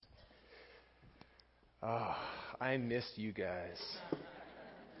Oh, I missed you guys.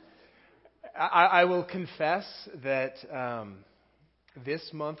 I will confess that this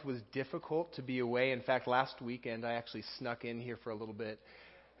month was difficult to be away. In fact, last weekend I actually snuck in here for a little bit.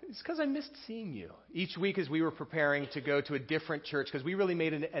 It's because I missed seeing you. Each week as we were preparing to go to a different church, because we really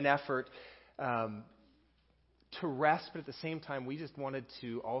made an effort to rest, but at the same time, we just wanted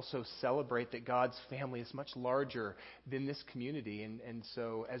to also celebrate that God's family is much larger than this community. And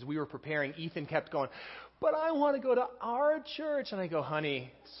so as we were preparing, Ethan kept going, but I want to go to our church. And I go, honey,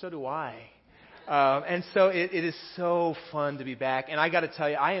 so do I. And so it is so fun to be back. And I got to tell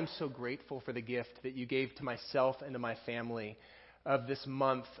you, I am so grateful for the gift that you gave to myself and to my family of this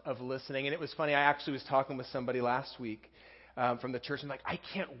month of listening. And it was funny, I actually was talking with somebody last week from the church, and like, I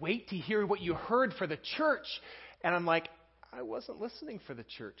can't wait to hear what you heard for the church. And I'm like, I wasn't listening for the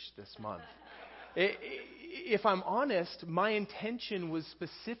church this month. If I'm honest, my intention was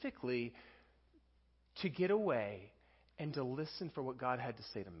specifically to get away and to listen for what God had to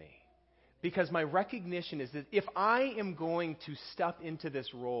say to me. Because my recognition is that if I am going to step into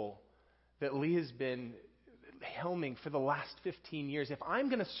this role that Lee has been helming for the last 15 years, if I'm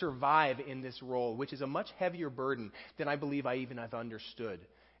going to survive in this role, which is a much heavier burden than I believe I've understood,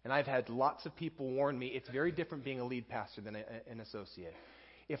 and I've had lots of people warn me, it's very different being a lead pastor than an associate.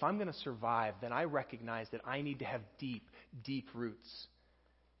 If I'm going to survive, then I recognize that I need to have deep, deep roots.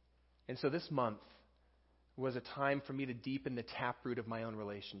 And so this month was a time for me to deepen the taproot of my own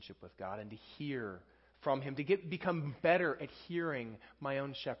relationship with God and to hear from Him, to become better at hearing my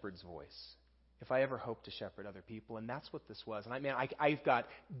own shepherd's voice, if I ever hope to shepherd other people. And that's what this was. And I've got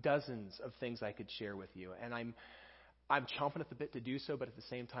dozens of things I could share with you. And I'm chomping at the bit to do so, but at the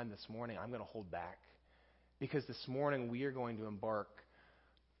same time this morning, I'm going to hold back. Because this morning we are going to embark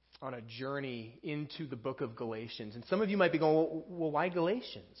on a journey into the book of Galatians. And some of you might be going, well, why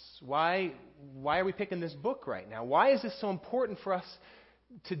Galatians? Why are we picking this book right now? Why is this so important for us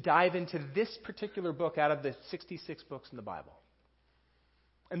to dive into this particular book out of the 66 books in the Bible?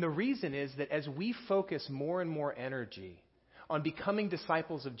 And the reason is that as we focus more and more energy on becoming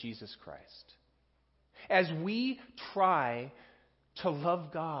disciples of Jesus Christ, as we try to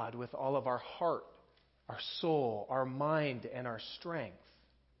love God with all of our heart, our soul, our mind, and our strength,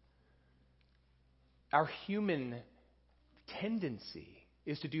 our human tendency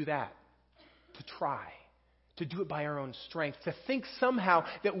is to do that, to try, to do it by our own strength, to think somehow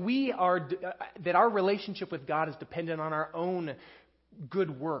that that our relationship with God is dependent on our own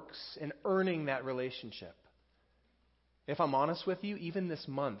good works and earning that relationship. If I'm honest with you, even this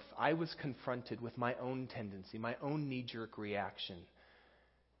month, I was confronted with my own tendency, my own knee-jerk reaction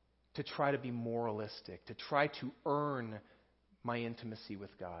to try to be moralistic, to try to earn my intimacy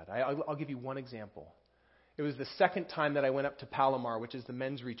with God. I'll give you one example. It was the second time that I went up to Palomar, which is the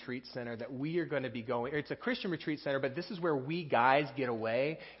men's retreat center that we are going to be going. It's a Christian retreat center, but this is where we guys get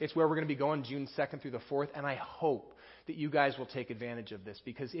away. It's where we're going to be going June 2nd through the 4th, and I hope that you guys will take advantage of this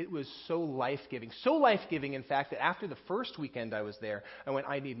because it was so life-giving. So life-giving, in fact, that after the first weekend I was there, I went,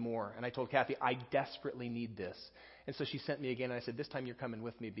 I need more. And I told Kathy, I desperately need this. And so she sent me again, and I said, this time you're coming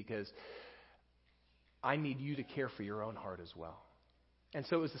with me because I need you to care for your own heart as well. And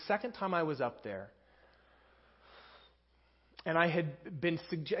so it was the second time I was up there. And I had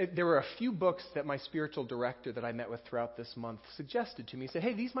there were a few books that my spiritual director that I met with throughout this month suggested to me. He said,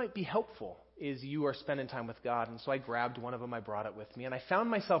 hey, these might be helpful as you are spending time with God. And so I grabbed one of them, I brought it with me, and I found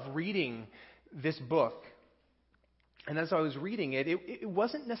myself reading this book. And as I was reading it, it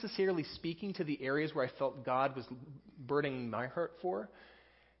wasn't necessarily speaking to the areas where I felt God was burdening my heart for,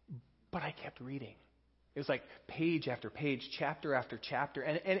 but I kept reading. It was like page after page, chapter after chapter.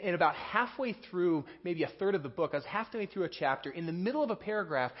 And about halfway through, maybe a third of the book, I was halfway through a chapter, in the middle of a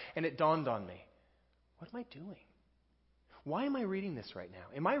paragraph, and it dawned on me. What am I doing? Why am I reading this right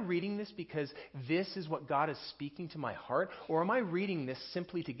now? Am I reading this because this is what God is speaking to my heart? Or am I reading this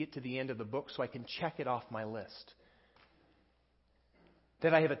simply to get to the end of the book so I can check it off my list?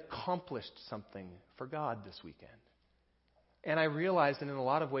 That I have accomplished something for God this weekend. And I realized that in a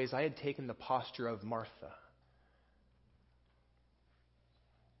lot of ways I had taken the posture of Martha.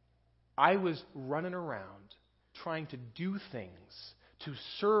 I was running around trying to do things, to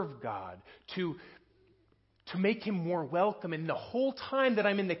serve God, to make Him more welcome. And the whole time that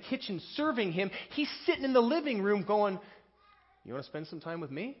I'm in the kitchen serving Him, He's sitting in the living room going, you want to spend some time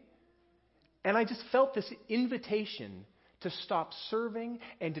with me? And I just felt this invitation to stop serving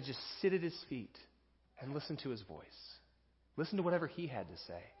and to just sit at His feet and listen to His voice. Listen to whatever He had to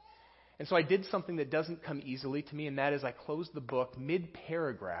say. And so I did something that doesn't come easily to me, and that is I closed the book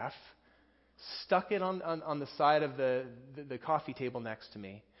mid-paragraph stuck it on the side of the coffee table next to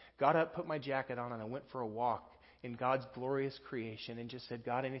me, got up, put my jacket on, and I went for a walk in God's glorious creation and just said,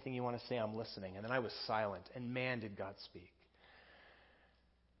 God, anything you want to say, I'm listening. And then I was silent, and man, did God speak.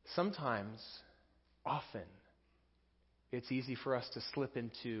 Sometimes, often, it's easy for us to slip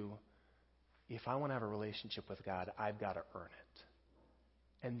into, if I want to have a relationship with God, I've got to earn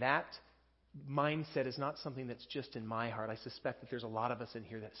it. And that mindset is not something that's just in my heart. I suspect that there's a lot of us in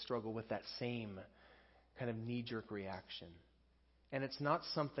here that struggle with that same kind of knee-jerk reaction. And it's not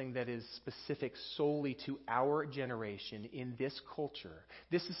something that is specific solely to our generation in this culture.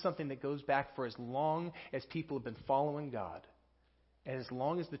 This is something that goes back for as long as people have been following God. And as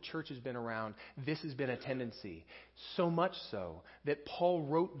long as the church has been around, this has been a tendency. So much so that Paul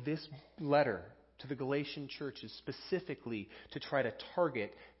wrote this letter to the Galatian churches specifically to try to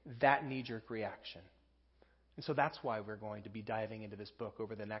target that knee-jerk reaction. And so that's why we're going to be diving into this book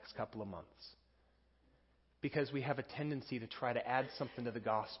over the next couple of months. Because we have a tendency to try to add something to the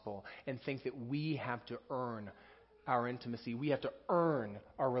gospel and think that we have to earn our intimacy. We have to earn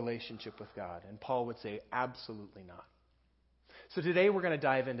our relationship with God. And Paul would say, absolutely not. So today we're going to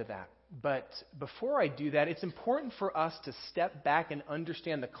dive into that. But before I do that, it's important for us to step back and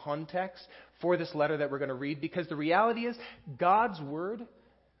understand the context for this letter that we're going to read. Because the reality is, God's word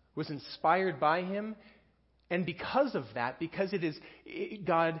was inspired by him. And because of that, because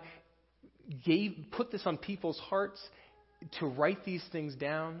God put this on people's hearts to write these things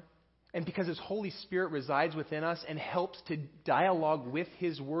down, and because His Holy Spirit resides within us and helps to dialogue with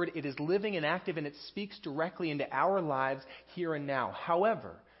His Word, it is living and active, and it speaks directly into our lives here and now.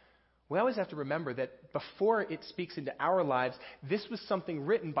 However, we always have to remember that before it speaks into our lives, this was something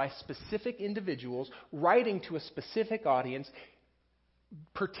written by specific individuals, writing to a specific audience,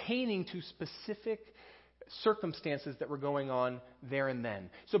 pertaining to specific circumstances that were going on there and then.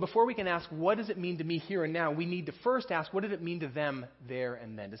 So before we can ask, what does it mean to me here and now, we need to first ask, what did it mean to them there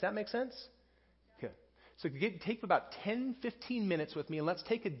and then? Does that make sense? Good. So take about 10, 15 minutes with me, and let's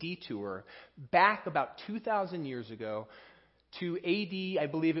take a detour back about 2,000 years ago to AD, I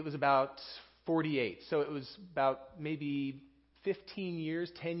believe it was about 48. So it was about maybe 15 years,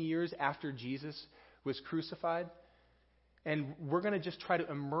 10 years after Jesus was crucified. And we're going to just try to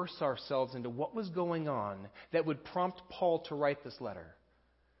immerse ourselves into what was going on that would prompt Paul to write this letter.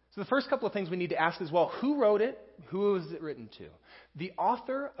 So the first couple of things we need to ask is, well, who wrote it? Who was it written to? The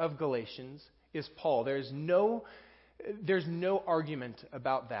author of Galatians is Paul. There's no argument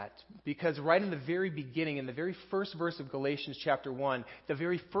about that, because right in the very beginning, in the very first verse of Galatians chapter 1, the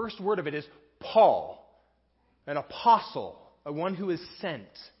very first word of it is Paul, an apostle, one who is sent.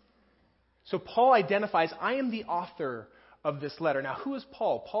 So Paul identifies, I am the author of this letter. Now, who is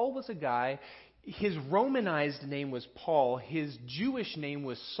Paul? Paul was a guy, his Romanized name was Paul, his Jewish name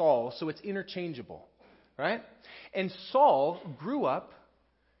was Saul, so it's interchangeable, right? And Saul grew up,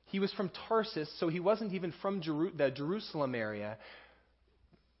 he was from Tarsus, so he wasn't even from the Jerusalem area.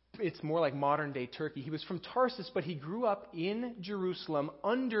 It's more like modern-day Turkey. He was from Tarsus, but he grew up in Jerusalem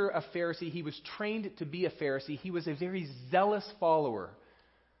under a Pharisee. He was trained to be a Pharisee. He was a very zealous follower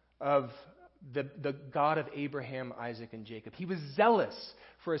of the God of Abraham, Isaac, and Jacob. He was zealous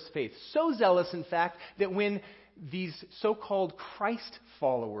for his faith. So zealous, in fact, that when these so-called Christ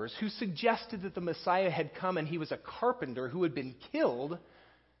followers, who suggested that the Messiah had come and he was a carpenter who had been killed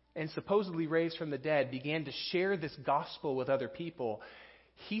and supposedly raised from the dead, began to share this gospel with other people,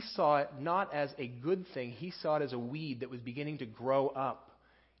 he saw it not as a good thing. He saw it as a weed that was beginning to grow up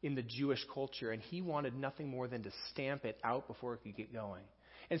in the Jewish culture, and he wanted nothing more than to stamp it out before it could get going.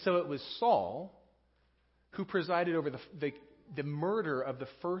 And so it was Saul who presided over the murder of the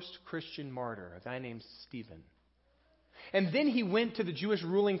first Christian martyr, a guy named Stephen. And then he went to the Jewish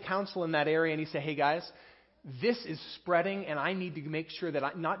ruling council in that area and he said, hey guys, this is spreading and I need to make sure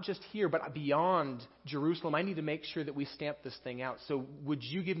that not just here but beyond Jerusalem, I need to make sure that we stamp this thing out. So would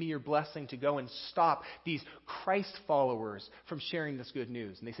you give me your blessing to go and stop these Christ followers from sharing this good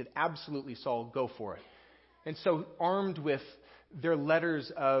news? And they said, absolutely, Saul, go for it. And so armed with their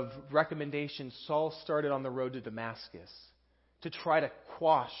letters of recommendation, Saul started on the road to Damascus to try to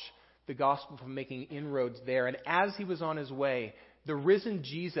quash the gospel from making inroads there. And as he was on his way, the risen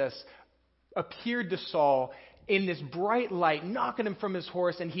Jesus appeared to Saul in this bright light, knocking him from his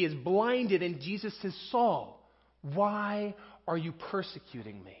horse, and he is blinded. And Jesus says, Saul, why are you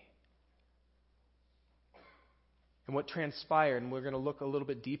persecuting me? And what transpired, and we're going to look a little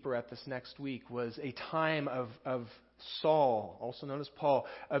bit deeper at this next week, was a time of Saul, also known as Paul,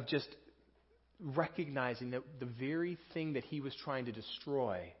 of just recognizing that the very thing that he was trying to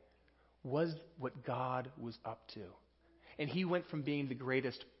destroy was what God was up to. And he went from being the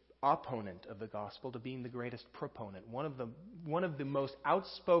greatest opponent of the gospel to being the greatest proponent, one of the most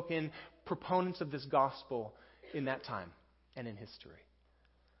outspoken proponents of this gospel in that time and in history.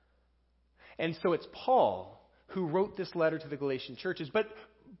 And so it's Paul who wrote this letter to the Galatian churches. But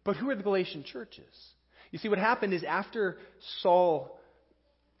who are the Galatian churches? You see, what happened is after Saul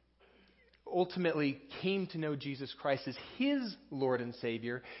ultimately came to know Jesus Christ as his Lord and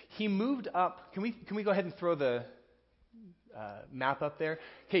Savior, he moved up. Can we go ahead and throw the map up there?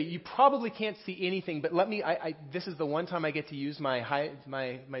 Okay, you probably can't see anything, but let me. This is the one time I get to use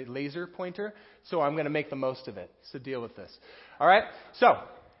my laser pointer, so I'm going to make the most of it. So deal with this. All right. So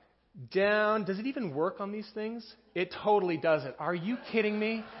down. Does it even work on these things? It totally doesn't. Are you kidding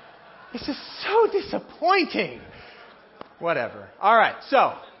me? This is so disappointing. Whatever. All right.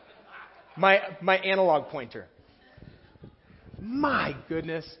 So my analog pointer. My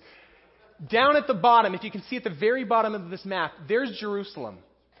goodness. Down at the bottom, if you can see at the very bottom of this map, there's Jerusalem.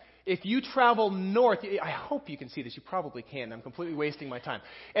 If you travel north, I hope you can see this. You probably can. I'm completely wasting my time.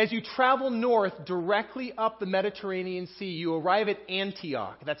 As you travel north, directly up the Mediterranean Sea, you arrive at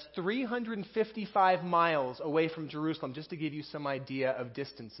Antioch. That's 355 miles away from Jerusalem, just to give you some idea of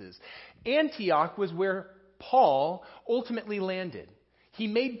distances. Antioch was where Paul ultimately landed. He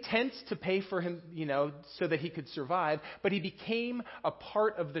made tents to pay for him, so that he could survive, but he became a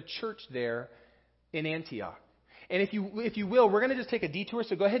part of the church there in Antioch. And if you will, we're going to just take a detour,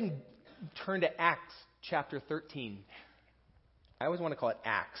 so go ahead and turn to Acts chapter 13. I always want to call it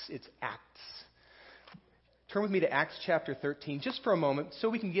Acts. It's Acts. Turn with me to Acts chapter 13 just for a moment so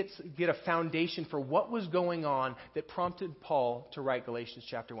we can get a foundation for what was going on that prompted Paul to write Galatians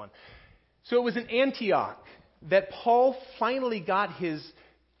chapter 1. So it was in Antioch that Paul finally got his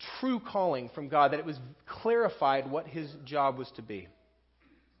true calling from God, that it was clarified what his job was to be.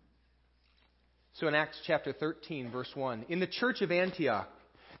 So in Acts chapter 13, verse 1, in the church of Antioch,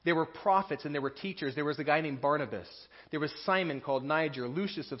 there were prophets and there were teachers. There was a guy named Barnabas. There was Simon called Niger,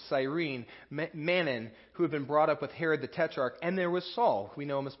 Lucius of Cyrene, Manon, who had been brought up with Herod the Tetrarch, and there was Saul. We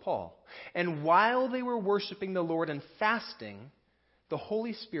know him as Paul. And while they were worshiping the Lord and fasting, the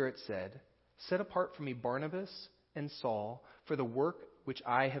Holy Spirit said, "Set apart for me Barnabas and Saul for the work which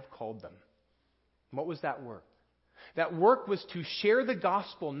I have called them." What was that work? That work was to share the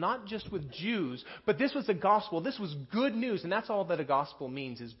gospel, not just with Jews, but this was a gospel. This was good news, and that's all that a gospel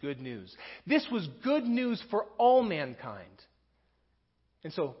means, is good news. This was good news for all mankind.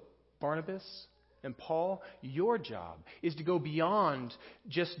 And so, Barnabas and Paul, your job is to go beyond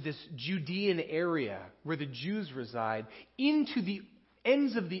just this Judean area where the Jews reside into the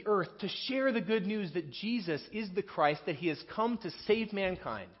ends of the earth to share the good news that Jesus is the Christ, that he has come to save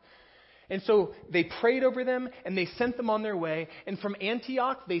mankind. And so they prayed over them and they sent them on their way. And from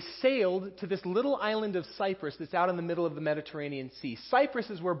Antioch, they sailed to this little island of Cyprus that's out in the middle of the Mediterranean Sea. Cyprus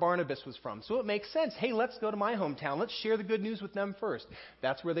is where Barnabas was from. So it makes sense. Hey, let's go to my hometown. Let's share the good news with them first.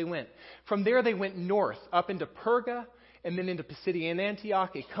 That's where they went. From there, they went north up into Perga and then into Pisidian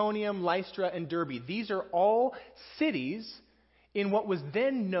Antioch, Iconium, Lystra, and Derbe. These are all cities in what was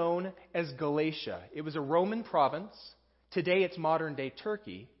then known as Galatia. It was a Roman province. Today it's modern-day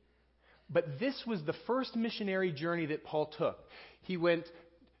Turkey. But this was the first missionary journey that Paul took. He went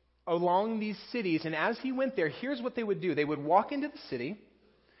along these cities, and as he went there, here's what they would do. They would walk into the city,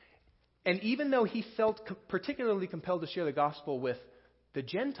 and even though he felt particularly compelled to share the gospel with the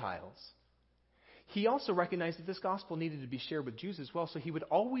Gentiles, he also recognized that this gospel needed to be shared with Jews as well, so he would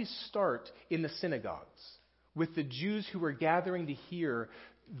always start in the synagogues with the Jews who were gathering to hear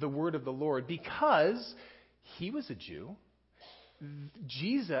the word of the Lord, because he was a Jew.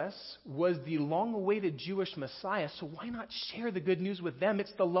 Jesus was the long-awaited Jewish Messiah, so why not share the good news with them?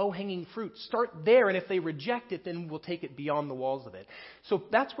 It's the low-hanging fruit. Start there, and if they reject it, then we'll take it beyond the walls of it. So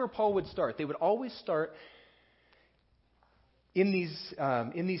that's where Paul would start. They would always start in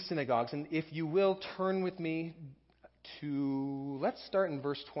these synagogues. And if you will, turn with me to, let's start in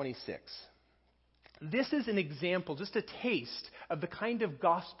verse 26. This is an example, just a taste of the kind of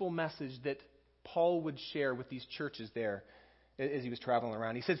gospel message that Paul would share with these churches there as he was traveling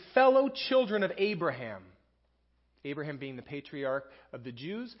around. He said, "Fellow children of Abraham." Abraham being the patriarch of the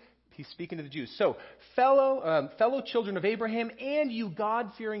Jews. He's speaking to the Jews. So, fellow children of Abraham and you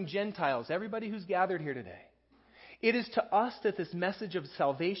God-fearing Gentiles, everybody who's gathered here today. It is to us that this message of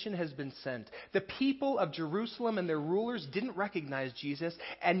salvation has been sent. The people of Jerusalem and their rulers didn't recognize Jesus,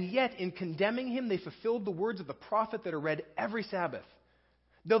 and yet in condemning him, they fulfilled the words of the prophet that are read every Sabbath.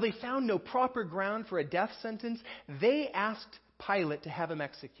 Though they found no proper ground for a death sentence, they asked Pilate to have him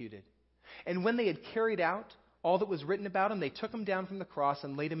executed. And when they had carried out all that was written about him, they took him down from the cross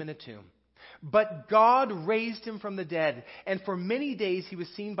and laid him in a tomb. But God raised him from the dead, and for many days he was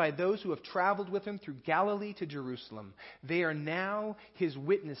seen by those who have traveled with him through Galilee to Jerusalem. They are now his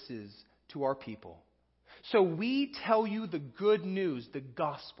witnesses to our people. So we tell you the good news, the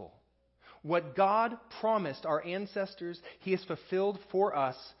gospel. What God promised our ancestors, he has fulfilled for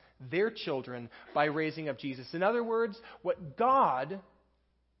us, their children, by raising up Jesus. In other words, what God,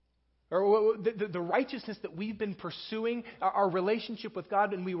 or the righteousness that we've been pursuing, our relationship with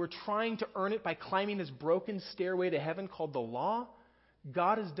God, and we were trying to earn it by climbing this broken stairway to heaven called the law,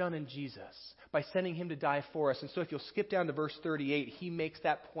 God has done in Jesus by sending him to die for us. And so if you'll skip down to verse 38, he makes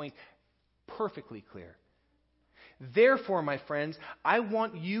that point perfectly clear. Therefore, my friends, I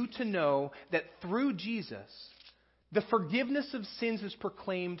want you to know that through Jesus, the forgiveness of sins is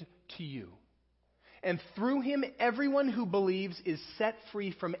proclaimed to you. And through him, everyone who believes is set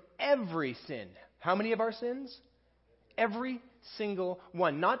free from every sin. How many of our sins? Every single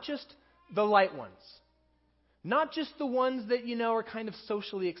one. Not just the light ones. Not just the ones that, are kind of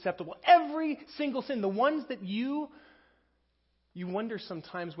socially acceptable. Every single sin. The ones that you wonder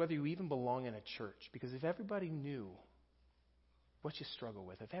sometimes whether you even belong in a church. Because if everybody knew what you struggle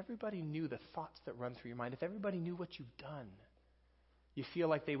with, if everybody knew the thoughts that run through your mind, if everybody knew what you've done, you feel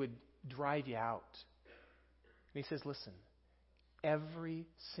like they would drive you out. And he says, listen, every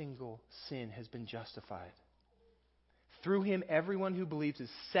single sin has been justified. Through him, everyone who believes is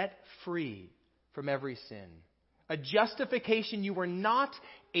set free from every sin. A justification you were not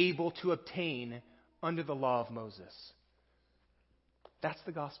able to obtain under the law of Moses. That's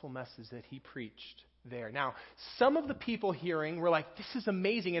the gospel message that he preached there. Now, some of the people hearing were like, this is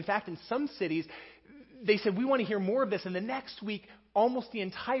amazing. In fact, in some cities, they said, we want to hear more of this. And the next week, almost the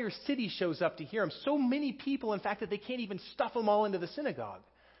entire city shows up to hear him. So many people, in fact, that they can't even stuff them all into the synagogue.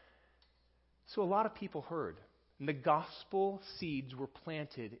 So a lot of people heard. And the gospel seeds were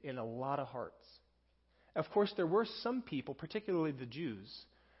planted in a lot of hearts. Of course, there were some people, particularly the Jews,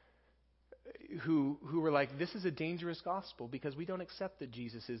 who were like, this is a dangerous gospel because we don't accept that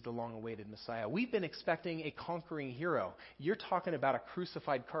Jesus is the long-awaited Messiah. We've been expecting a conquering hero. You're talking about a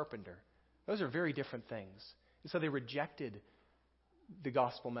crucified carpenter. Those are very different things. And so they rejected the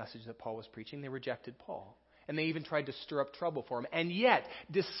gospel message that Paul was preaching. They rejected Paul. And they even tried to stir up trouble for him. And yet,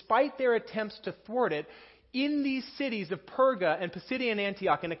 despite their attempts to thwart it, in these cities of Perga and Pisidian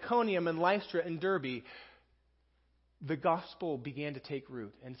Antioch and Iconium and Lystra and Derbe, the gospel began to take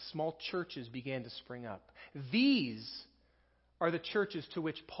root and small churches began to spring up. These are the churches to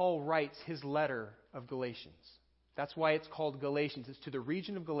which Paul writes his letter of Galatians. That's why it's called Galatians. It's to the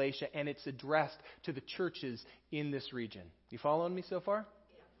region of Galatia and it's addressed to the churches in this region. You following me so far?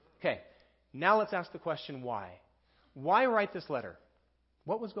 Yeah. Okay. Now let's ask the question, why? Why write this letter?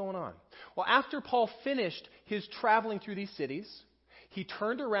 What was going on? Well, after Paul finished his traveling through these cities, he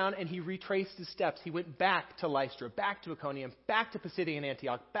turned around and he retraced his steps. He went back to Lystra, back to Iconium, back to Pisidian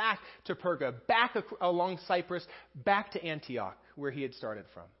Antioch, back to Perga, back along Cyprus, back to Antioch, where he had started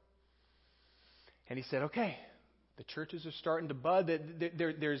from. And he said, okay, the churches are starting to bud.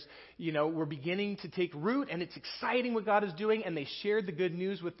 We're beginning to take root, and it's exciting what God is doing. And they shared the good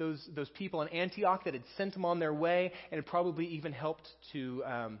news with those people in Antioch that had sent them on their way, and it probably even helped to,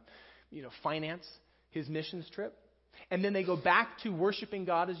 finance his missions trip. And then they go back to worshiping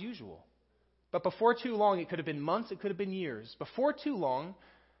God as usual. But before too long, it could have been months, it could have been years. Before too long,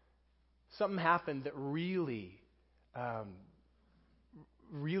 something happened that really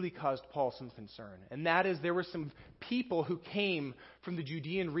caused Paul some concern. And that is there were some people who came from the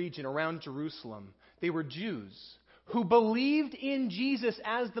Judean region around Jerusalem. They were Jews who believed in Jesus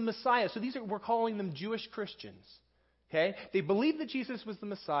as the Messiah. So we're calling them Jewish Christians. Okay? They believed that Jesus was the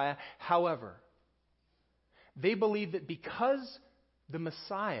Messiah. However, they believed that because the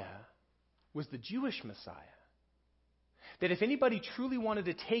Messiah was the Jewish Messiah, that if anybody truly wanted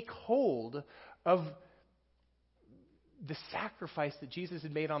to take hold of the sacrifice that Jesus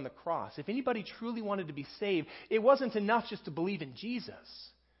had made on the cross, if anybody truly wanted to be saved, it wasn't enough just to believe in Jesus.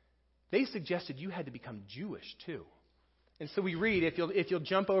 They suggested you had to become Jewish too. And so we read, if you'll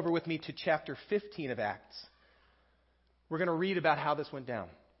jump over with me to chapter 15 of Acts, we're going to read about how this went down.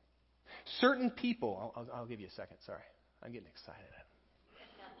 Certain people, I'll give you a second, sorry. I'm getting excited.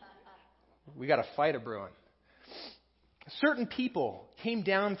 We got a fight a brewing. Certain people came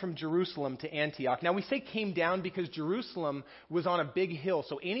down from Jerusalem to Antioch. Now we say came down because Jerusalem was on a big hill.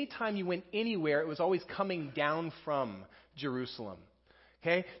 So anytime you went anywhere, it was always coming down from Jerusalem.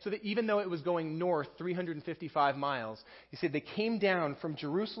 Okay? So that even though it was going north 355 miles, he said they came down from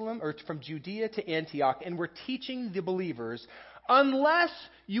Jerusalem or from Judea to Antioch and were teaching the believers, unless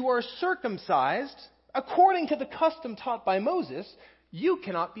you are circumcised according to the custom taught by Moses, you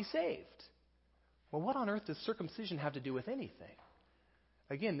cannot be saved. Well, what on earth does circumcision have to do with anything?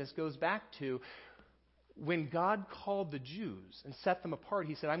 Again, this goes back to when God called the Jews and set them apart,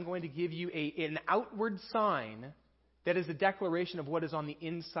 he said, I'm going to give you an outward sign that is a declaration of what is on the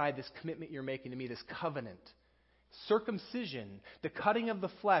inside, this commitment you're making to me, this covenant. Circumcision, the cutting of the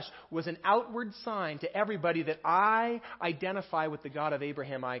flesh, was an outward sign to everybody that I identify with the God of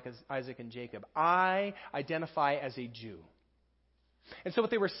Abraham, Isaac, and Jacob. I identify as a Jew. And so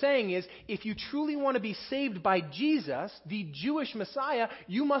what they were saying is, if you truly want to be saved by Jesus, the Jewish Messiah,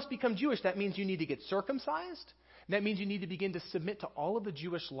 you must become Jewish. That means you need to get circumcised. And that means you need to begin to submit to all of the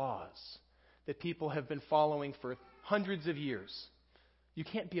Jewish laws that people have been following for hundreds of years. You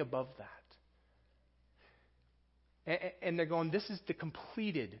can't be above that. And they're going, this is the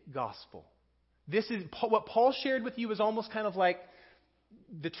completed gospel. This is what Paul shared with you is almost kind of like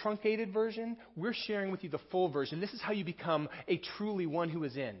the truncated version. We're sharing with you the full version. This is how you become a truly one who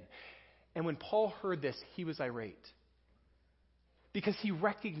is in. And when Paul heard this, he was irate. Because he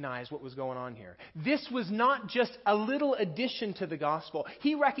recognized what was going on here. This was not just a little addition to the gospel.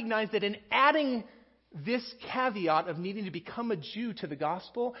 He recognized that in adding this caveat of needing to become a Jew to the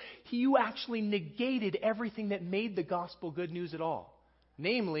gospel, you actually negated everything that made the gospel good news at all.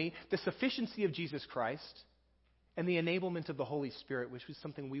 Namely, the sufficiency of Jesus Christ and the enablement of the Holy Spirit, which is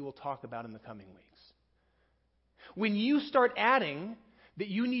something we will talk about in the coming weeks. When you start adding that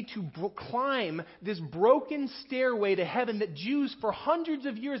you need to climb this broken stairway to heaven that Jews for hundreds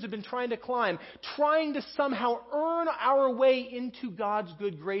of years have been trying to climb, trying to somehow earn our way into God's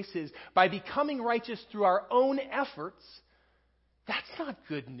good graces by becoming righteous through our own efforts, that's not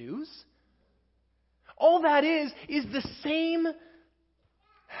good news. All that is the same.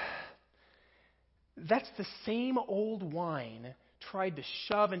 That's the same old wine tried to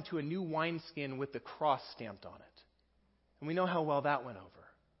shove into a new wineskin with the cross stamped on it. And we know how well that went over.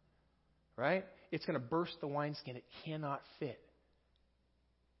 Right? It's going to burst the wineskin. It cannot fit.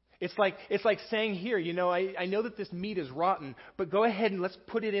 It's like saying here, I know that this meat is rotten, but go ahead and let's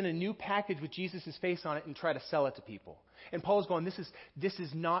put it in a new package with Jesus' face on it and try to sell it to people. And Paul's going, this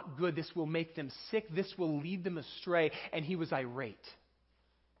is not good. This will make them sick. This will lead them astray. And he was irate.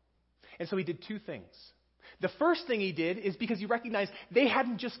 And so he did two things. The first thing he did is because he recognized they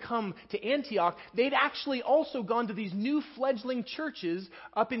hadn't just come to Antioch, they'd actually also gone to these new fledgling churches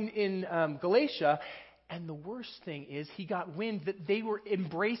up in Galatia. And the worst thing is he got wind that they were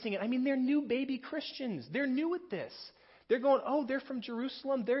embracing it. I mean, they're new baby Christians. They're new at this. They're going, oh, they're from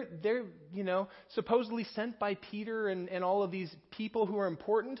Jerusalem. They're supposedly sent by Peter and all of these people who are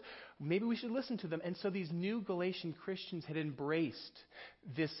important. Maybe we should listen to them. And so these new Galatian Christians had embraced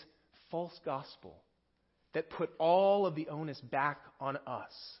this false gospel that put all of the onus back on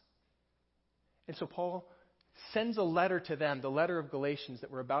us. And so Paul sends a letter to them, the letter of Galatians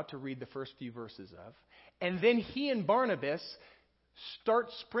that we're about to read the first few verses of. And then he and Barnabas start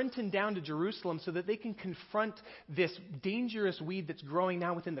sprinting down to Jerusalem so that they can confront this dangerous weed that's growing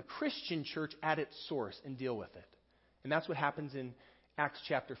now within the Christian church at its source and deal with it. And that's what happens in Acts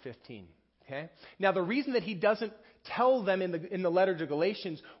chapter 15. Okay? Now, the reason that he doesn't tell them in the letter to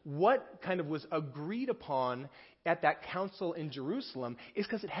Galatians what kind of was agreed upon at that council in Jerusalem is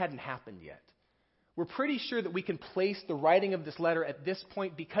because it hadn't happened yet. We're pretty sure that we can place the writing of this letter at this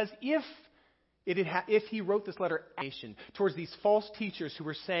point because if he wrote this letter towards these false teachers who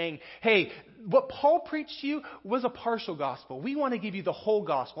were saying, hey, what Paul preached to you was a partial gospel. We want to give you the whole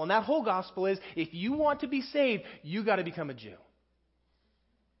gospel. And that whole gospel is if you want to be saved, you got to become a Jew.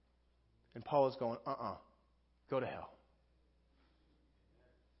 And Paul is going, go to hell.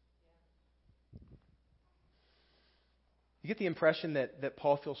 You get the impression that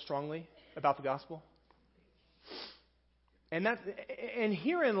Paul feels strongly about the gospel? And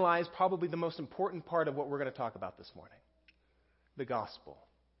herein lies probably the most important part of what we're going to talk about this morning. The gospel.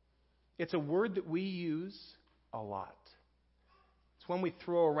 It's a word that we use a lot. It's one we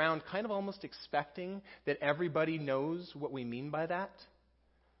throw around kind of almost expecting that everybody knows what we mean by that.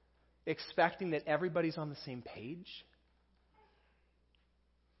 Expecting that everybody's on the same page.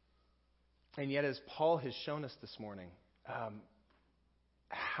 And yet, as Paul has shown us this morning,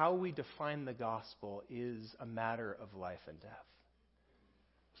 how we define the gospel is a matter of life and death.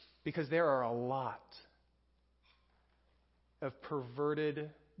 Because there are a lot of perverted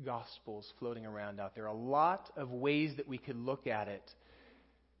gospels floating around out there. A lot of ways that we could look at it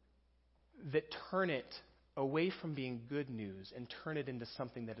that turn it away from being good news and turn it into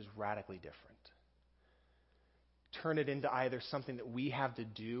something that is radically different. Turn it into either something that we have to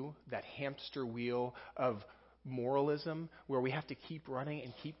do, that hamster wheel of moralism, where we have to keep running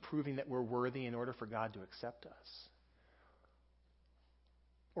and keep proving that we're worthy in order for God to accept us.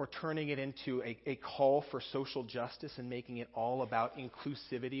 or turning it into a call for social justice and making it all about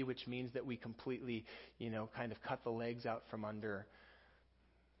inclusivity, which means that we completely, kind of cut the legs out from under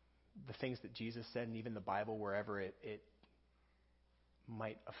the things that Jesus said and even the Bible wherever it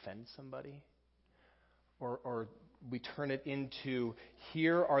might offend somebody. Or we turn it into,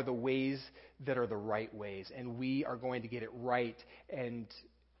 here are the ways that are the right ways, and we are going to get it right, and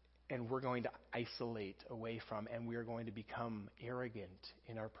we're going to isolate away from, and we are going to become arrogant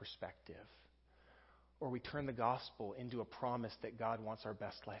in our perspective. Or we turn the gospel into a promise that God wants our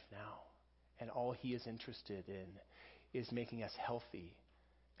best life now, and all He is interested in is making us healthy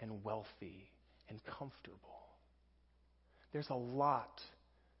and wealthy and comfortable. There's a lot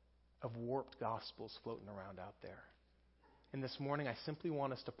of warped gospels floating around out there. And this morning, I simply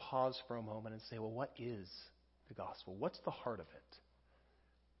want us to pause for a moment and say, well, what is the gospel? What's the heart of it?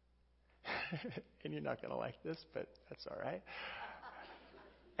 And you're not going to like this, but that's all right.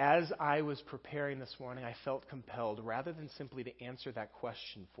 As I was preparing this morning, I felt compelled, rather than simply to answer that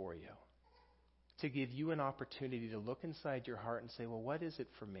question for you, to give you an opportunity to look inside your heart and say, well, what is it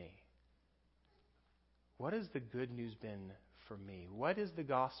for me? What has the good news been for me? What is the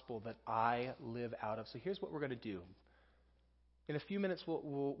gospel that I live out of? So here's what we're going to do. In a few minutes,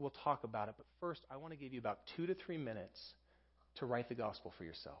 we'll talk about it. But first, I want to give you about 2 to 3 minutes to write the gospel for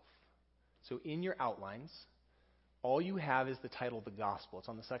yourself. So in your outlines, all you have is the title of the gospel. It's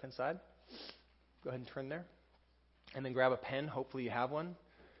on the second side. Go ahead and turn there. And then grab a pen. Hopefully you have one.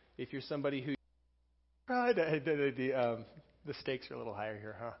 If you're somebody who... The stakes are a little higher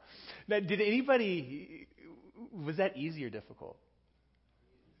here, huh? Now, did anybody... Was that easy or difficult?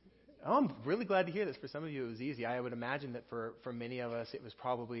 Oh, I'm really glad to hear this. For some of you, it was easy. I would imagine that for many of us, it was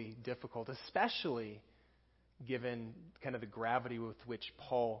probably difficult, especially given kind of the gravity with which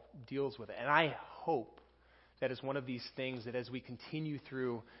Paul deals with it. And I hope that is one of these things that as we continue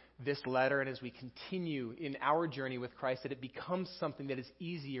through this letter and as we continue in our journey with Christ, that it becomes something that is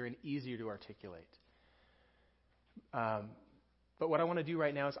easier and easier to articulate. But what I want to do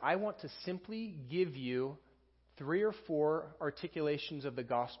right now is I want to simply give you 3 or 4 articulations of the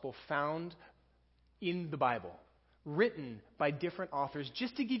gospel found in the Bible, written by different authors,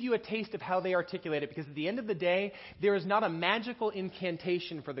 just to give you a taste of how they articulate it, because at the end of the day, there is not a magical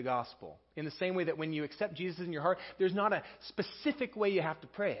incantation for the gospel. In the same way that when you accept Jesus in your heart, there's not a specific way you have to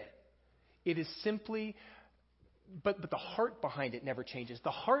pray it. It is simply, but the heart behind it never changes. The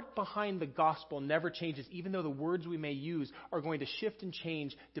heart behind the gospel never changes, even though the words we may use are going to shift and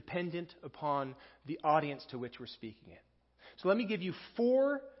change dependent upon the audience to which we're speaking it. So let me give you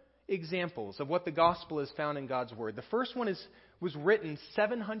 4 examples of what the gospel is found in God's word. The first one was written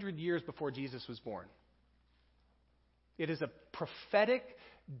 700 years before Jesus was born. It is a prophetic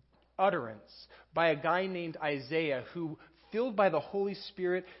utterance by a guy named Isaiah who, filled by the Holy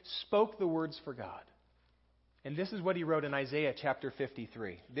Spirit, spoke the words for God. And this is what he wrote in Isaiah chapter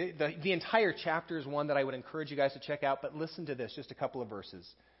 53. The entire chapter is one that I would encourage you guys to check out, but listen to this, just a couple of verses.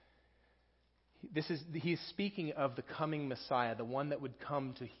 He's speaking of the coming Messiah, the one that would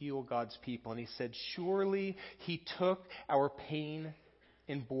come to heal God's people. And he said, surely He took our pain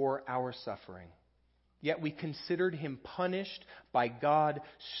and bore our suffering. Yet we considered Him punished by God,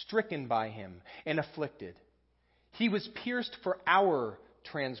 stricken by Him, and afflicted. He was pierced for our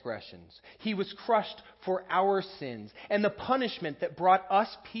transgressions. He was crushed for our sins. And the punishment that brought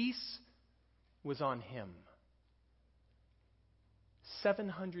us peace was on Him.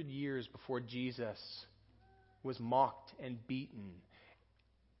 700 years before Jesus was mocked and beaten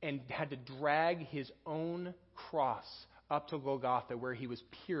and had to drag His own cross up to Golgotha, where He was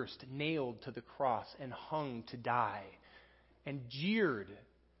pierced, nailed to the cross, and hung to die, and jeered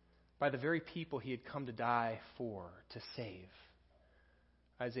by the very people He had come to die for, to save.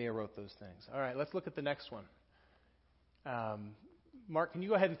 Isaiah wrote those things. All right, let's look at the next one. Mark, can you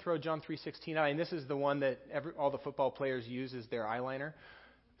go ahead and throw John 3:16 out? And this is the one that all the football players use as their eyeliner.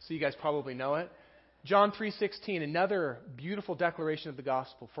 So you guys probably know it. John 3:16, another beautiful declaration of the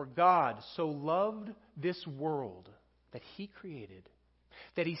gospel. For God so loved this world that He created,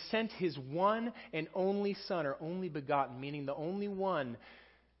 that He sent His one and only Son, or only begotten, meaning the only one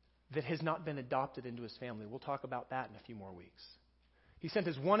that has not been adopted into His family. We'll talk about that in a few more weeks. He sent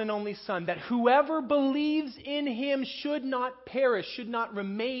His one and only Son, that whoever believes in Him should not perish, should not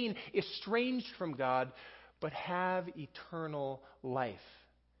remain estranged from God, but have eternal life.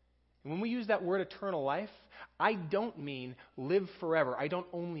 And when we use that word eternal life, I don't mean live forever. I don't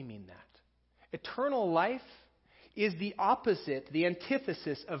only mean that. Eternal life is the opposite, the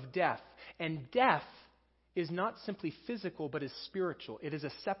antithesis of death. And death is not simply physical, but is spiritual. It is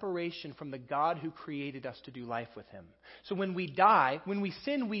a separation from the God who created us to do life with him. So when we die, when we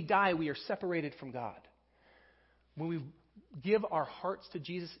sin, we die, we are separated from God. When we give our hearts to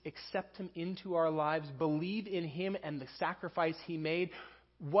Jesus, accept him into our lives, believe in him and the sacrifice he made,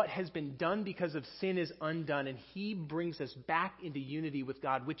 what has been done because of sin is undone, and he brings us back into unity with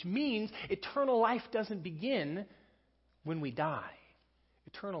God, which means eternal life doesn't begin when we die.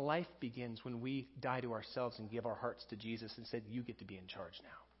 Eternal life begins when we die to ourselves and give our hearts to Jesus and said, you get to be in charge now.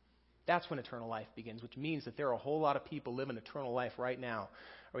 That's when eternal life begins, which means that there are a whole lot of people living eternal life right now.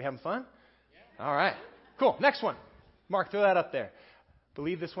 Are we having fun? Yeah. All right. Cool. Next one. Mark, throw that up there. I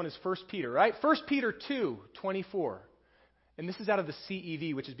believe this one is 1 Peter, right? 1 Peter 2:24. And this is out of the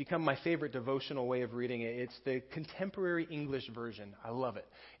CEV, which has become my favorite devotional way of reading it. It's the contemporary English version. I love it.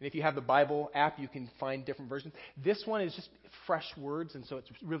 And if you have the Bible app, you can find different versions. This one is just fresh words, and so it's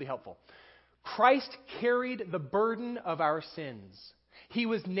really helpful. Christ carried the burden of our sins. He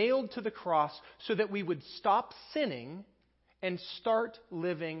was nailed to the cross so that we would stop sinning and start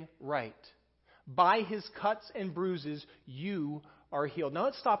living right. By his cuts and bruises, you are healed. Now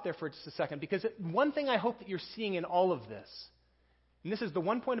let's stop there for just a second, because one thing I hope that you're seeing in all of this, and this is the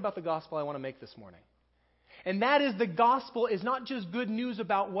one point about the gospel I want to make this morning, and that is the gospel is not just good news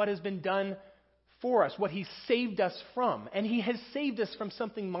about what has been done for us, what he saved us from. And he has saved us from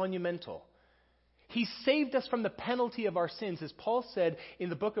something monumental. He saved us from the penalty of our sins. As Paul said in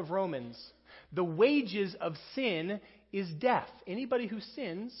the book of Romans, the wages of sin is death. Anybody who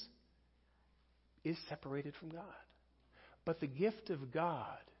sins is separated from God. But the gift of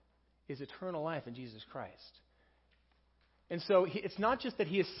God is eternal life in Jesus Christ. And so it's not just that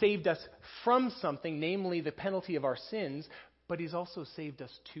he has saved us from something, namely the penalty of our sins, but he's also saved us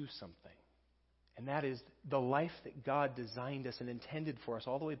to something. And that is the life that God designed us and intended for us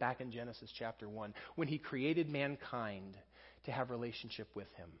all the way back in Genesis chapter 1, when he created mankind to have relationship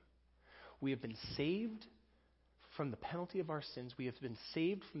with him. We have been saved from the penalty of our sins. We have been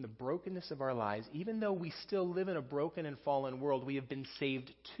saved from the brokenness of our lives. Even though we still live in a broken and fallen world, we have been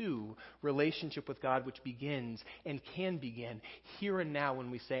saved to relationship with God, which begins and can begin here and now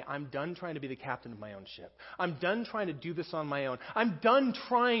when we say, I'm done trying to be the captain of my own ship. I'm done trying to do this on my own. I'm done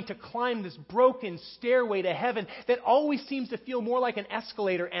trying to climb this broken stairway to heaven that always seems to feel more like an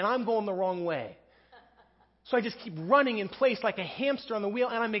escalator, and I'm going the wrong way. So I just keep running in place like a hamster on the wheel,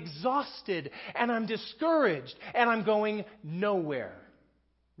 and I'm exhausted, and I'm discouraged, and I'm going nowhere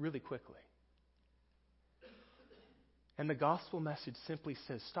really quickly. And the gospel message simply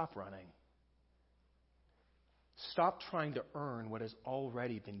says, stop running. Stop trying to earn what has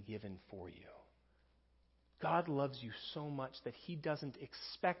already been given for you. God loves you so much that he doesn't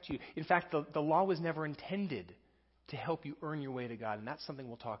expect you. In fact, the law was never intended to help you earn your way to God. And that's something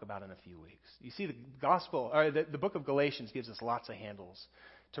we'll talk about in a few weeks. You see, the gospel, or the book of Galatians gives us lots of handles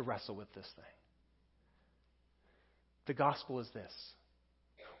to wrestle with this thing. The gospel is this.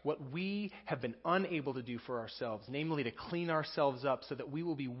 What we have been unable to do for ourselves, namely to clean ourselves up so that we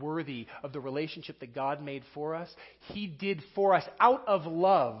will be worthy of the relationship that God made for us, he did for us out of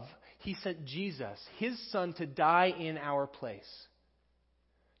love. He sent Jesus, his son, to die in our place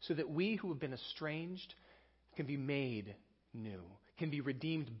so that we who have been estranged can be made new, can be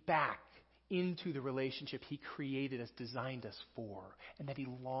redeemed back into the relationship he created us, designed us for, and that he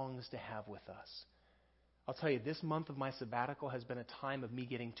longs to have with us. I'll tell you, this month of my sabbatical has been a time of me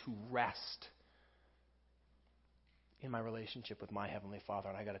getting to rest in my relationship with my Heavenly Father.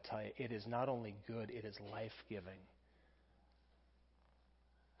 And I got to tell you, it is not only good, it is life-giving.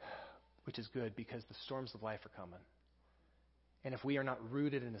 Which is good because the storms of life are coming. And if we are not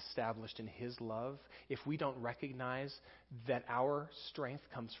rooted and established in his love, if we don't recognize that our strength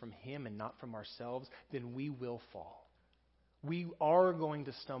comes from him and not from ourselves, then we will fall. We are going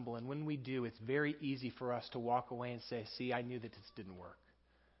to stumble, and when we do, it's very easy for us to walk away and say, see, I knew that this didn't work.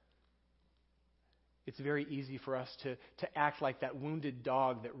 It's very easy for us to act like that wounded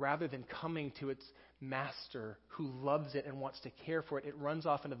dog that rather than coming to its master who loves it and wants to care for it, it runs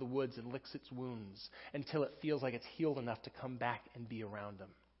off into the woods and licks its wounds until it feels like it's healed enough to come back and be around him.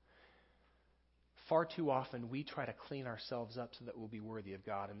 Far too often we try to clean ourselves up so that we'll be worthy of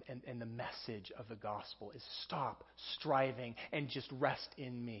God. And the message of the gospel is stop striving and just rest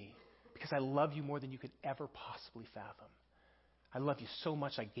in me, because I love you more than you could ever possibly fathom. I love you so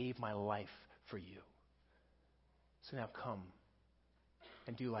much I gave my life for you. So now come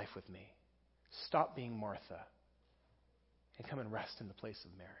and do life with me. Stop being Martha and come and rest in the place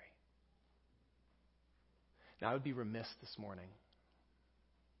of Mary. Now, I would be remiss this morning,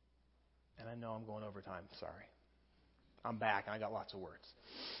 and I know I'm going over time. Sorry. I'm back, and I got lots of words.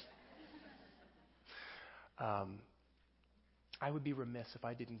 I would be remiss if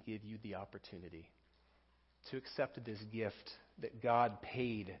I didn't give you the opportunity to accept this gift that God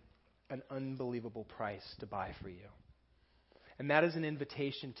paid an unbelievable price to buy for you. And that is an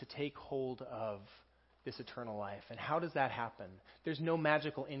invitation to take hold of this eternal life. And how does that happen? There's no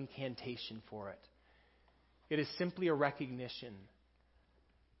magical incantation for it. It is simply a recognition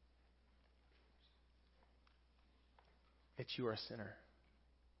that you are a sinner,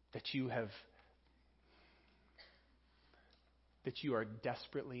 that you are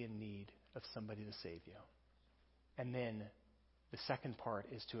desperately in need of somebody to save you. And then the second part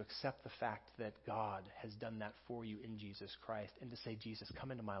is to accept the fact that God has done that for you in Jesus Christ and to say, Jesus,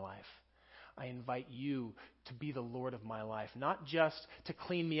 come into my life. I invite you to be the Lord of my life, not just to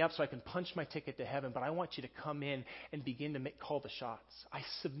clean me up so I can punch my ticket to heaven, but I want you to come in and begin to call the shots. I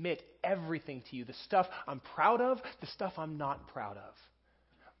submit everything to you, the stuff I'm proud of, the stuff I'm not proud of.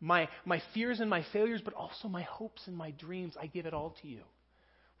 My fears and my failures, but also my hopes and my dreams, I give it all to you.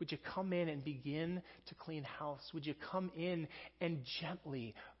 Would you come in and begin to clean house? Would you come in and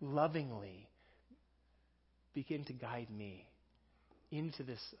gently, lovingly begin to guide me into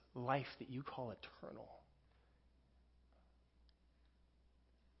this life that you call eternal?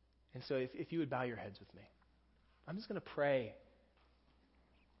 And so if you would bow your heads with me, I'm just going to pray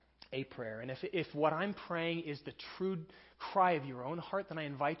a prayer. And if what I'm praying is the true cry of your own heart, then I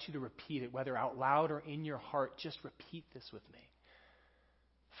invite you to repeat it, whether out loud or in your heart. Just repeat this with me.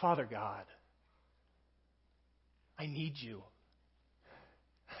 Father God, I need you.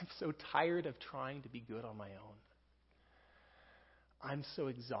 I'm so tired of trying to be good on my own. I'm so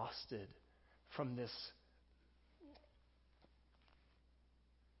exhausted from this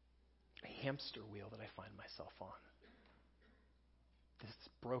hamster wheel that I find myself on. This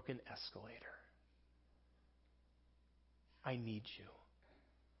broken escalator. I need you.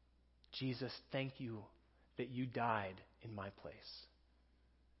 Jesus, thank you that you died in my place.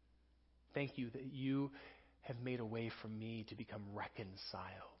 Thank you that you have made a way for me to become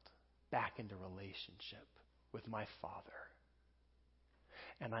reconciled back into relationship with my Father.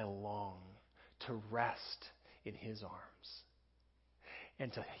 And I long to rest in his arms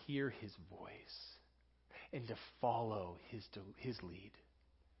and to hear his voice and to follow his lead.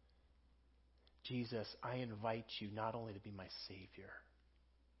 Jesus, I invite you not only to be my Savior,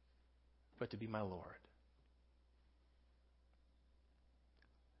 but to be my Lord.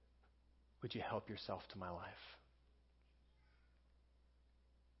 Would you help yourself to my life?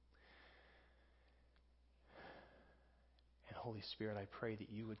 And Holy Spirit, I pray that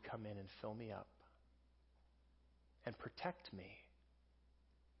you would come in and fill me up and protect me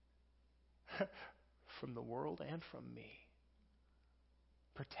from the world and from me.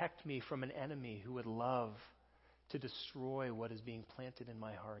 Protect me from an enemy who would love to destroy what is being planted in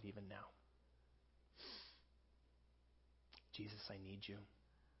my heart even now. Jesus, I need you.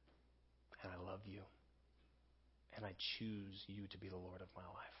 And I love you. And I choose you to be the Lord of my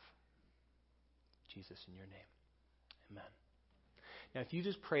life. Jesus, in your name. Amen. Now, if you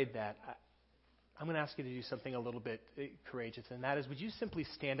just prayed that, I'm going to ask you to do something a little bit courageous, and that is, would you simply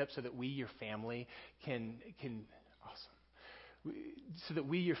stand up so that we, your family, can so that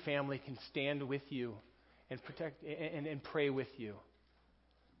we, your family, can stand with you and protect and pray with you.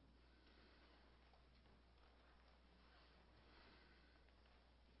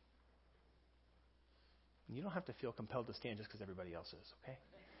 You don't have to feel compelled to stand just because everybody else is, okay?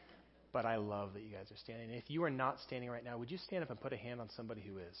 But I love that you guys are standing. And if you are not standing right now, would you stand up and put a hand on somebody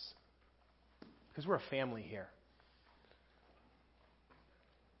who is? Because we're a family here.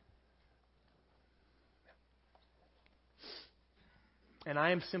 And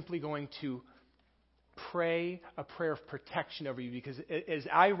I am simply going to pray a prayer of protection over you, because as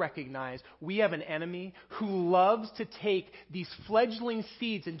I recognize, we have an enemy who loves to take these fledgling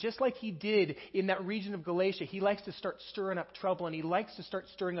seeds, and just like he did in that region of Galatia, he likes to start stirring up trouble, and he likes to start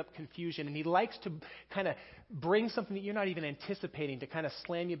stirring up confusion, and he likes to kind of bring something that you're not even anticipating to kind of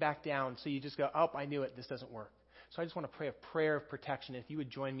slam you back down, so you just go, oh, I knew it, this doesn't work. So I just want to pray a prayer of protection. If you would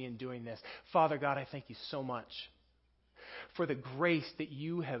join me in doing this. Father God, I thank you so much for the grace that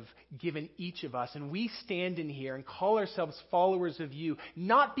you have given each of us. And we stand in here and call ourselves followers of you,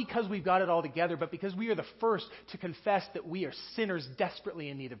 not because we've got it all together, but because we are the first to confess that we are sinners desperately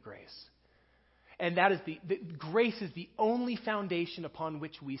in need of grace. And that is the grace is the only foundation upon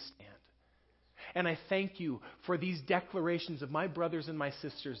which we stand. And I thank you for these declarations of my brothers and my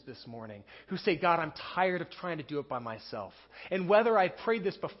sisters this morning who say, God, I'm tired of trying to do it by myself. And whether I've prayed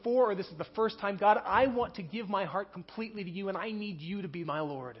this before or this is the first time, God, I want to give my heart completely to you, and I need you to be my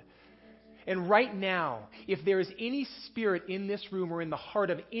Lord. And right now, if there is any spirit in this room or in the heart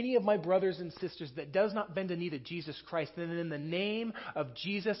of any of my brothers and sisters that does not bend a knee to Jesus Christ, then in the name of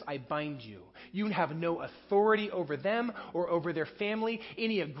Jesus, I bind you. You have no authority over them or over their family.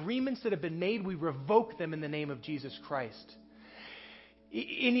 Any agreements that have been made, we revoke them in the name of Jesus Christ.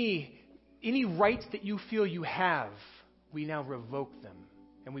 Any rights that you feel you have, we now revoke them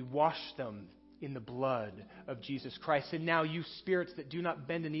and we wash them in the blood of Jesus Christ. And now you spirits that do not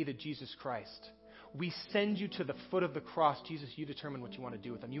bend a knee to Jesus Christ, we send you to the foot of the cross. Jesus, you determine what you want to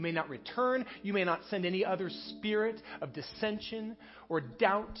do with them. You may not return. You may not send any other spirit of dissension or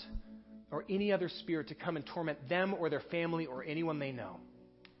doubt or any other spirit to come and torment them or their family or anyone they know.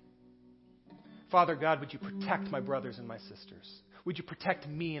 Father God, would you protect my brothers and my sisters? Would you protect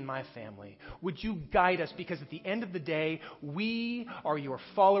me and my family? Would you guide us? Because at the end of the day, we are your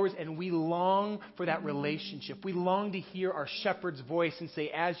followers and we long for that relationship. We long to hear our shepherd's voice and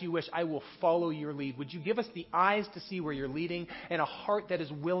say, as you wish, I will follow your lead. Would you give us the eyes to see where you're leading and a heart that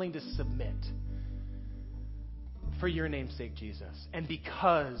is willing to submit? For your name's sake, Jesus. And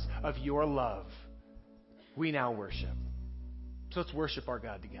because of your love, we now worship. So let's worship our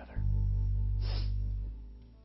God together.